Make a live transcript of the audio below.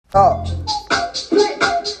Oh.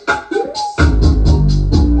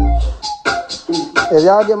 If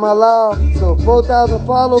y'all get my live to 4,000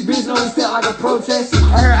 followers, bitch know we step like a protest.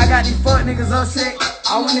 I heard I got these fuck niggas upset.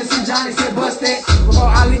 I went to see Johnny said bust that before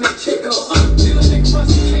I leave that chick up.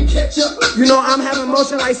 You know I'm having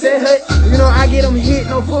motion like said hut. You know I get them hit,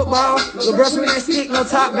 no football. The brush with that stick, no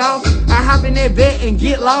top golf. I hop in that vet and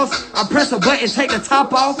get lost. I press a button, take the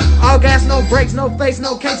top off. All gas, no brakes, no face,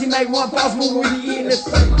 no case. He make one false move when we eating this.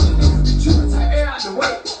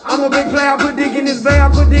 I'm a big player, I put dick in this bay, I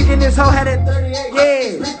put dick in this hoe, had that 38,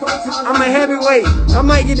 yeah. I'm a heavyweight, I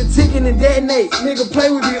might get a ticket and detonate. Nigga play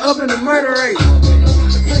with me up in the murder rate.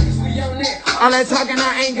 All that talking,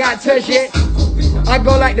 I ain't got touch yet. I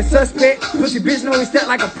go like the suspect, pussy bitch know we step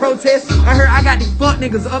like a protest. I heard I got these fuck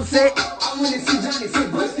niggas upset. I went and see Johnny,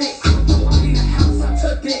 said bust it. In the house, I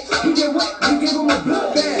took it. He get wet, we give him a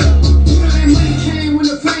blood bag. You know that money came when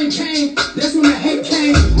the fame came, that's when the hate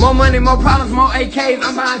came. More money, more problems, more AKs.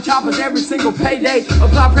 I'm buying choppers every single payday.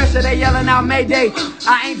 Apply pressure, they yelling out Mayday.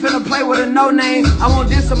 I ain't finna play with a no name. I want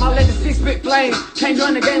this, so I let the stick spit flame. Can't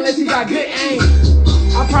join the game unless he got good aim.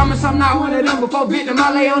 I promise I'm not one of them. Before victim,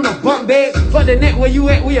 I lay on the bunk bed. For the net where you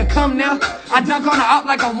at, we'll come now. I dunk on the up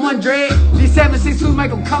like I'm one dread. These 762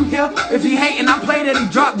 make him come here. If he hating, I play that he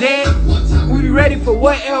drop dead. We be ready for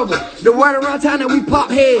whatever. The word around town that we pop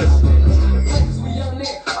heads.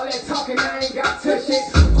 All that talking, I ain't got touch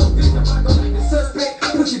it.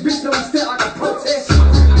 Pussy bitch know we step like a protest. I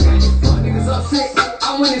got these fuck niggas upset.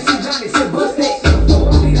 I went and see Johnny, said bust it.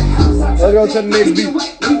 let's go to the next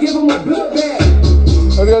beat. We give him a blood bag.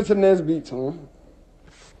 Let's go to the next beat, Tom.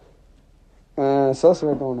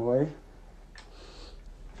 Suspect on the way.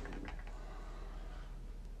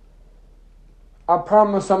 I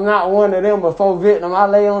promise I'm not one of them. Before victim, I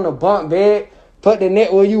lay on the bunk bed. Put the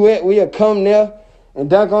net where you at, we'll come there. And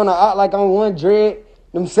dunk on the out like I'm one dread.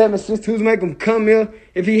 Them 762s make him come here.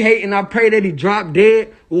 If he hating, I pray that he drop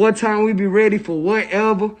dead. One time we be ready for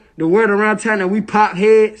whatever. The word around town that we pop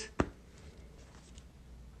heads.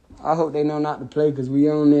 I hope they know not to play because we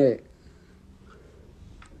on that.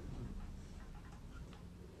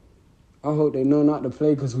 I hope they know not to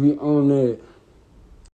play because we on that.